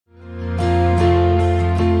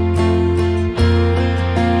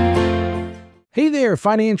there,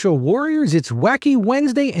 financial warriors. It's Wacky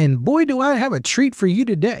Wednesday, and boy, do I have a treat for you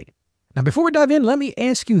today. Now, before we dive in, let me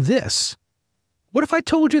ask you this. What if I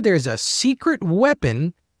told you there's a secret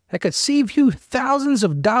weapon that could save you thousands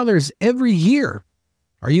of dollars every year?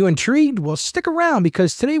 Are you intrigued? Well, stick around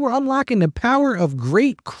because today we're unlocking the power of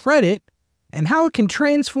great credit and how it can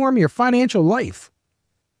transform your financial life.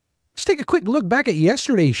 Let's take a quick look back at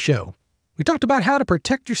yesterday's show. We talked about how to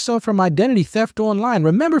protect yourself from identity theft online.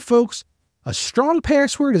 Remember, folks, a strong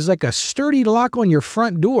password is like a sturdy lock on your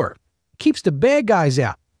front door. It keeps the bad guys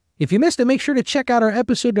out. If you missed it, make sure to check out our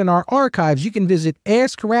episode in our archives. You can visit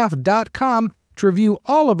AskRalph.com to review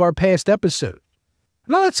all of our past episodes.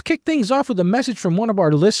 Now let's kick things off with a message from one of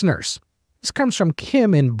our listeners. This comes from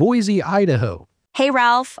Kim in Boise, Idaho. Hey,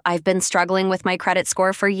 Ralph. I've been struggling with my credit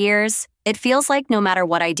score for years. It feels like no matter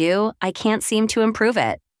what I do, I can't seem to improve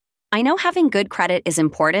it. I know having good credit is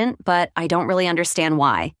important, but I don't really understand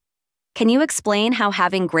why. Can you explain how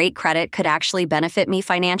having great credit could actually benefit me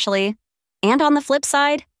financially? And on the flip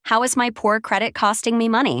side, how is my poor credit costing me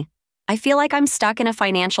money? I feel like I'm stuck in a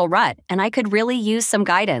financial rut, and I could really use some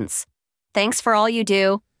guidance. Thanks for all you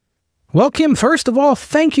do. Well, Kim, first of all,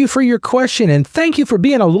 thank you for your question, and thank you for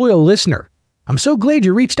being a loyal listener. I'm so glad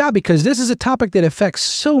you reached out because this is a topic that affects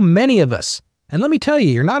so many of us. And let me tell you,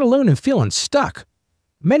 you're not alone in feeling stuck.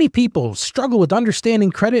 Many people struggle with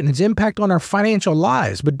understanding credit and its impact on our financial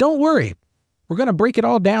lives, but don't worry, we're going to break it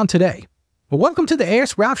all down today. Well, welcome to the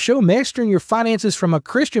Ask Ralph Show, mastering your finances from a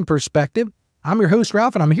Christian perspective. I'm your host,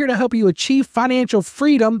 Ralph, and I'm here to help you achieve financial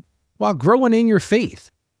freedom while growing in your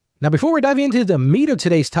faith. Now, before we dive into the meat of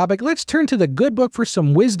today's topic, let's turn to the good book for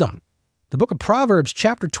some wisdom. The book of Proverbs,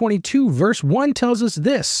 chapter 22, verse 1 tells us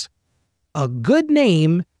this: a good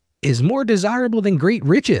name is more desirable than great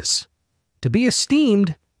riches. To be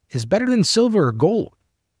esteemed is better than silver or gold.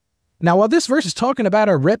 Now, while this verse is talking about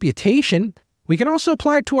our reputation, we can also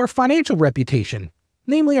apply it to our financial reputation,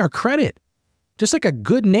 namely our credit. Just like a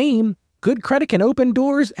good name, good credit can open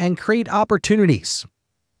doors and create opportunities.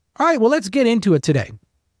 All right, well, let's get into it today.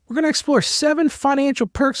 We're going to explore 7 financial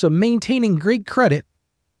perks of maintaining great credit,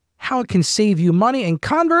 how it can save you money, and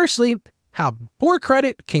conversely, how poor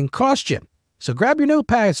credit can cost you. So grab your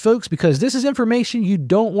notepads, folks, because this is information you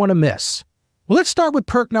don't want to miss. Well, let's start with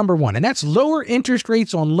perk number 1, and that's lower interest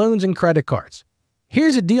rates on loans and credit cards.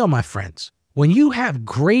 Here's the deal, my friends. When you have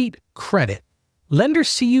great credit, lenders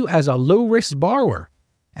see you as a low-risk borrower.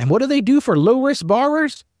 And what do they do for low-risk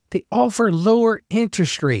borrowers? They offer lower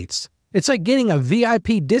interest rates. It's like getting a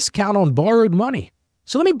VIP discount on borrowed money.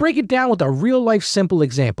 So let me break it down with a real-life simple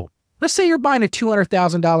example. Let's say you're buying a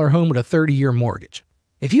 $200,000 home with a 30-year mortgage.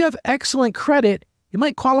 If you have excellent credit, you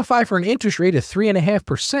might qualify for an interest rate of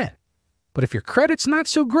 3.5%. But if your credit's not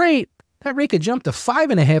so great, that rate could jump to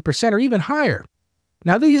 5.5% or even higher.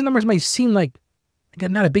 Now, these numbers may seem like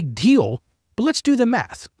not a big deal, but let's do the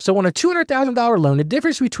math. So on a $200,000 loan, the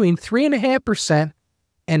difference between 3.5%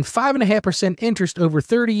 and 5.5% interest over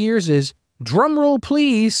 30 years is, drumroll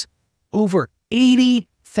please, over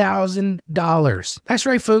 $80,000. That's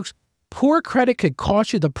right, folks. Poor credit could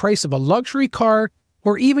cost you the price of a luxury car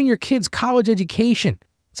or even your kid's college education.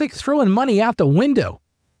 It's like throwing money out the window.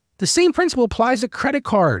 The same principle applies to credit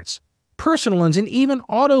cards, personal loans, and even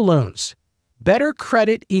auto loans. Better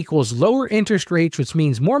credit equals lower interest rates, which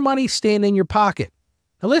means more money staying in your pocket.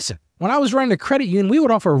 Now listen, when I was running a credit union, we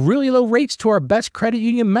would offer really low rates to our best credit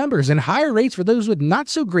union members and higher rates for those with not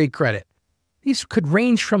so great credit. These could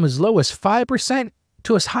range from as low as 5%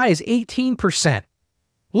 to as high as 18%.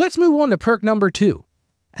 Let's move on to perk number 2,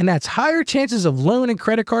 and that's higher chances of loan and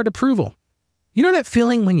credit card approval. You know that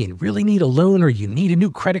feeling when you really need a loan or you need a new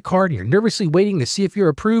credit card and you're nervously waiting to see if you're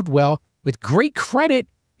approved? Well, with great credit,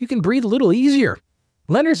 you can breathe a little easier.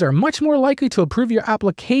 Lenders are much more likely to approve your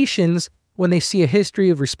applications when they see a history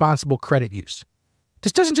of responsible credit use.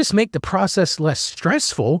 This doesn't just make the process less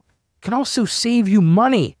stressful, it can also save you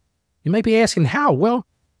money. You might be asking how? Well,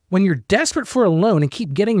 when you're desperate for a loan and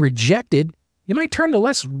keep getting rejected, you might turn to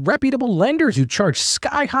less reputable lenders who charge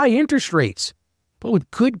sky-high interest rates. But with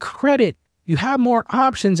good credit, you have more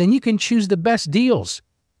options and you can choose the best deals.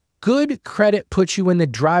 Good credit puts you in the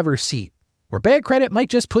driver's seat, where bad credit might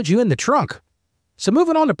just put you in the trunk. So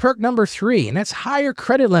moving on to perk number 3, and that's higher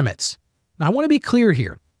credit limits. Now, I want to be clear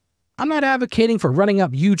here. I'm not advocating for running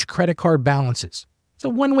up huge credit card balances. It's a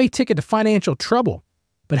one-way ticket to financial trouble.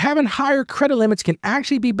 But having higher credit limits can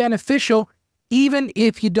actually be beneficial even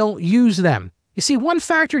if you don't use them. You see, one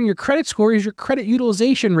factor in your credit score is your credit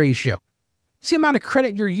utilization ratio. It's the amount of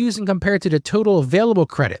credit you're using compared to the total available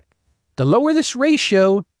credit. The lower this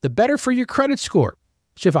ratio, the better for your credit score.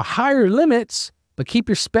 So if you have higher limits, but keep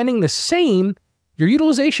your spending the same, your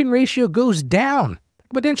utilization ratio goes down,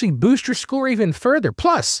 potentially boost your score even further.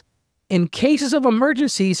 Plus, in cases of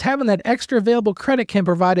emergencies, having that extra available credit can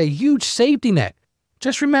provide a huge safety net.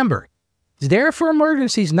 Just remember, it's there for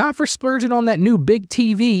emergencies, not for splurging on that new big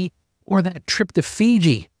TV or that trip to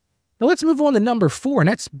Fiji. Now let's move on to number 4, and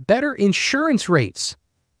that's better insurance rates.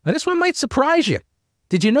 Now this one might surprise you.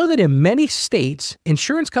 Did you know that in many states,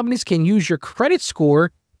 insurance companies can use your credit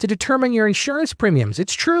score to determine your insurance premiums?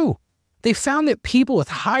 It's true. They found that people with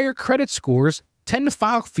higher credit scores tend to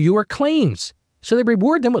file fewer claims, so they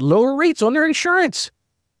reward them with lower rates on their insurance.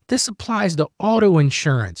 This applies to auto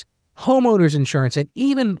insurance, homeowners insurance, and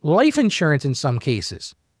even life insurance in some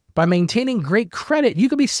cases. By maintaining great credit, you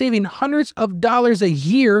could be saving hundreds of dollars a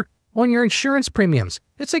year on your insurance premiums.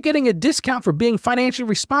 It's like getting a discount for being financially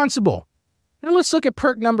responsible. Now let's look at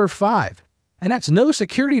perk number 5, and that's no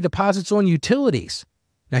security deposits on utilities.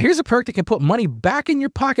 Now here's a perk that can put money back in your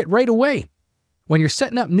pocket right away. When you're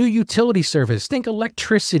setting up new utility service, think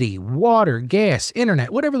electricity, water, gas,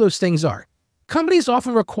 internet, whatever those things are. Companies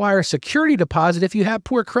often require a security deposit if you have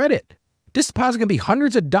poor credit. This deposit can be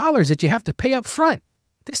hundreds of dollars that you have to pay up front.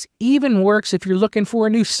 This even works if you're looking for a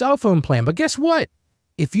new cell phone plan. But guess what?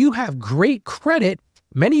 If you have great credit,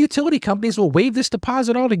 many utility companies will waive this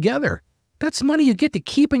deposit altogether. That's money you get to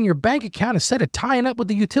keep in your bank account instead of tying up with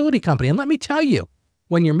the utility company. And let me tell you,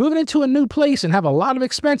 when you're moving into a new place and have a lot of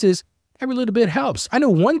expenses, every little bit helps. I know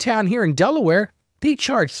one town here in Delaware, they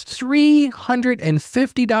charge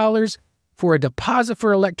 $350 for a deposit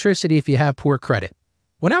for electricity if you have poor credit.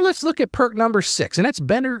 Well, now let's look at perk number 6, and that's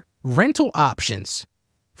better rental options.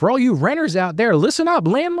 For all you renters out there, listen up.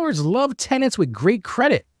 Landlords love tenants with great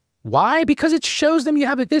credit. Why? Because it shows them you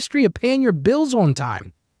have a history of paying your bills on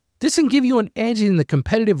time. This can give you an edge in the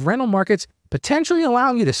competitive rental markets, potentially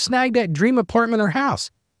allowing you to snag that dream apartment or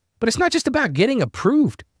house. But it's not just about getting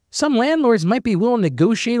approved. Some landlords might be willing to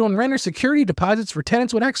negotiate on renter security deposits for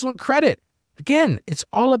tenants with excellent credit. Again, it's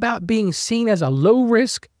all about being seen as a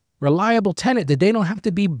low-risk, reliable tenant that they don't have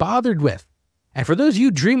to be bothered with. And for those of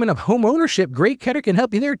you dreaming of home ownership, great credit can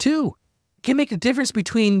help you there too. It can make the difference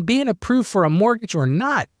between being approved for a mortgage or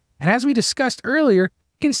not. And as we discussed earlier,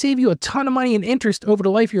 it can save you a ton of money in interest over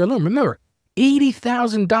the life of your loan. Remember,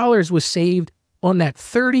 $80,000 was saved on that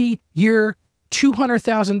 30-year,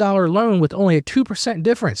 $200,000 loan with only a 2%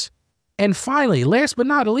 difference. And finally, last but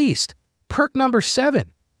not least, perk number 7,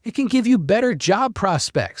 it can give you better job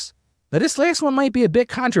prospects. Now this last one might be a bit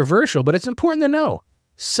controversial, but it's important to know.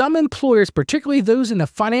 Some employers, particularly those in the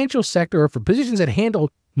financial sector or for positions that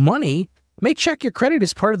handle money, may check your credit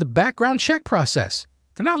as part of the background check process.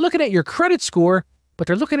 They're not looking at your credit score, but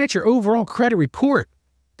they're looking at your overall credit report.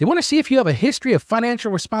 They want to see if you have a history of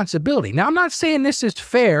financial responsibility. Now, I'm not saying this is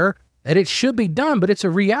fair, that it should be done, but it's a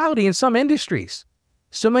reality in some industries.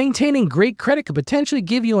 So maintaining great credit could potentially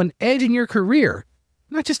give you an edge in your career.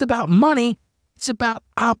 Not just about money, it's about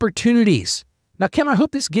opportunities. Now, Kim, I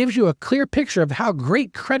hope this gives you a clear picture of how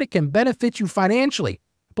great credit can benefit you financially.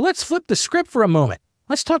 But let's flip the script for a moment.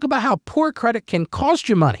 Let's talk about how poor credit can cost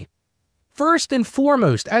you money. First and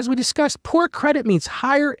foremost, as we discussed, poor credit means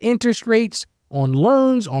higher interest rates on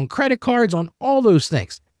loans, on credit cards, on all those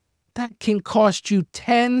things. That can cost you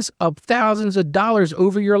tens of thousands of dollars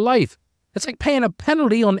over your life. It's like paying a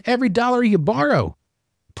penalty on every dollar you borrow.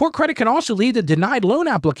 Poor credit can also lead to denied loan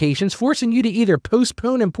applications, forcing you to either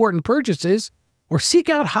postpone important purchases or seek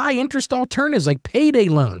out high-interest alternatives like payday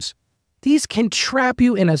loans. These can trap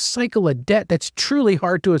you in a cycle of debt that's truly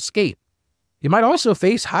hard to escape. You might also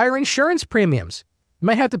face higher insurance premiums. You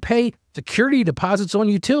might have to pay security deposits on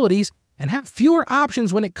utilities and have fewer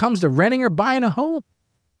options when it comes to renting or buying a home.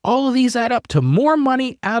 All of these add up to more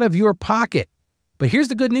money out of your pocket. But here's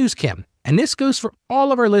the good news, Kim, and this goes for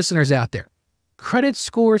all of our listeners out there. Credit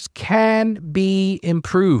scores can be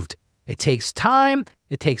improved. It takes time,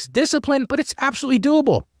 it takes discipline, but it's absolutely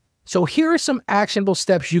doable. So here are some actionable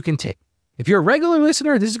steps you can take. If you're a regular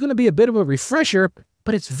listener, this is going to be a bit of a refresher,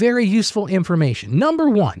 but it's very useful information. Number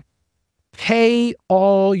 1, pay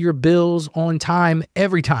all your bills on time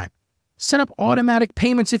every time. Set up automatic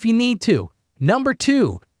payments if you need to. Number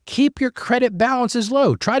 2, keep your credit balances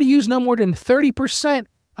low. Try to use no more than 30%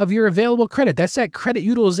 of your available credit. That's that credit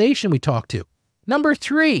utilization we talked to. Number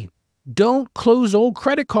 3, don't close old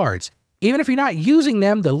credit cards. Even if you're not using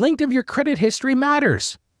them, the length of your credit history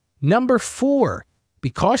matters. Number 4, be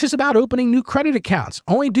cautious about opening new credit accounts.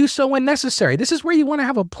 Only do so when necessary. This is where you want to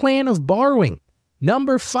have a plan of borrowing.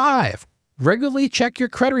 Number 5, regularly check your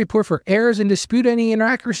credit report for errors and dispute any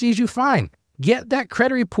inaccuracies you find. Get that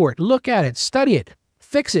credit report, look at it, study it,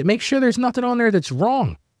 fix it, make sure there's nothing on there that's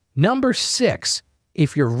wrong. Number 6,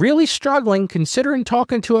 if you're really struggling, consider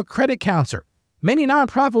talking to a credit counselor. Many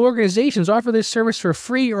nonprofit organizations offer this service for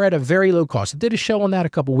free or at a very low cost. I did a show on that a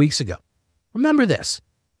couple weeks ago. Remember this,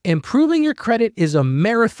 improving your credit is a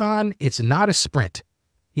marathon, it's not a sprint.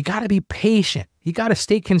 You got to be patient, you got to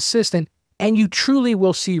stay consistent, and you truly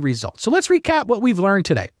will see results. So let's recap what we've learned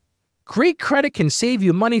today. Great credit can save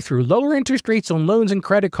you money through lower interest rates on loans and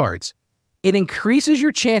credit cards. It increases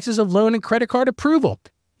your chances of loan and credit card approval.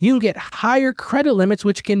 You can get higher credit limits,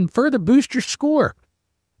 which can further boost your score.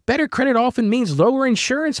 Better credit often means lower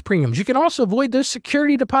insurance premiums. You can also avoid those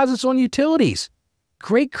security deposits on utilities.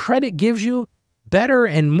 Great credit gives you better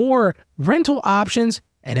and more rental options,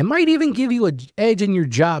 and it might even give you an edge in your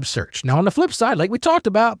job search. Now, on the flip side, like we talked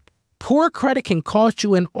about, poor credit can cost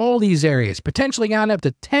you in all these areas, potentially on up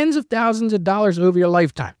to tens of thousands of dollars over your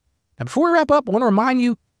lifetime. Now, before we wrap up, I want to remind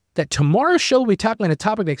you that tomorrow's show will be tackling a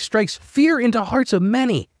topic that strikes fear into hearts of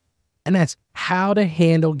many, and that's how to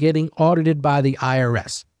handle getting audited by the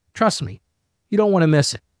IRS. Trust me, you don't want to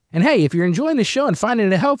miss it. And hey, if you're enjoying the show and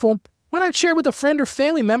finding it helpful, why not share with a friend or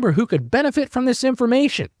family member who could benefit from this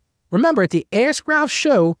information? Remember, at the Ask Ralph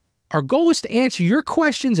Show, our goal is to answer your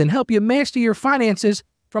questions and help you master your finances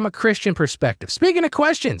from a Christian perspective. Speaking of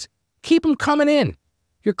questions, keep them coming in.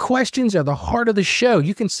 Your questions are the heart of the show.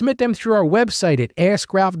 You can submit them through our website at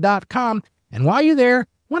askralph.com. And while you're there,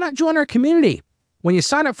 why not join our community? When you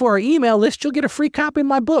sign up for our email list, you'll get a free copy of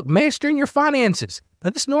my book, Mastering Your Finances. Now,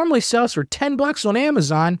 this normally sells for $10 on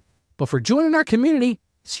Amazon, but for joining our community,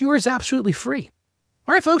 it's yours absolutely free.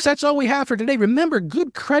 All right, folks, that's all we have for today. Remember,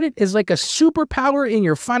 good credit is like a superpower in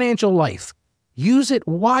your financial life. Use it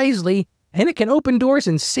wisely, and it can open doors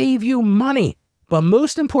and save you money. But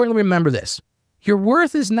most importantly, remember this. Your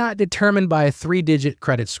worth is not determined by a 3-digit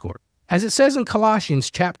credit score. As it says in Colossians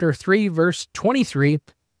chapter 3, verse 23,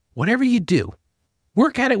 whatever you do,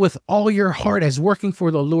 work at it with all your heart as working for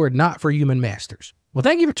the Lord, not for human masters. Well,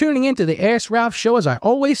 thank you for tuning in to the Ask Ralph Show. As I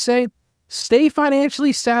always say, stay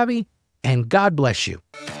financially savvy, and God bless you.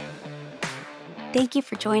 Thank you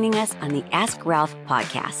for joining us on the Ask Ralph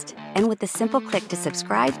podcast. And with a simple click to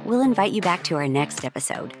subscribe, we'll invite you back to our next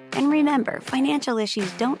episode. And remember, financial issues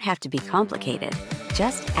don't have to be complicated.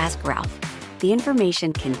 Just ask Ralph. The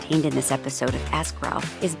information contained in this episode of Ask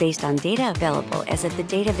Ralph is based on data available as of the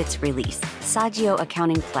date of its release. Saggio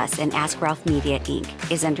Accounting Plus and Ask Ralph Media,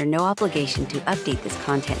 Inc. is under no obligation to update this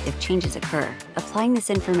content if changes occur. Applying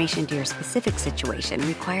this information to your specific situation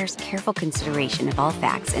requires careful consideration of all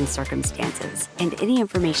facts and circumstances, and any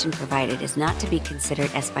information provided is not to be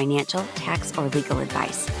considered as financial, tax, or legal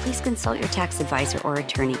advice. Please consult your tax advisor or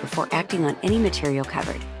attorney before acting on any material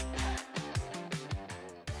covered.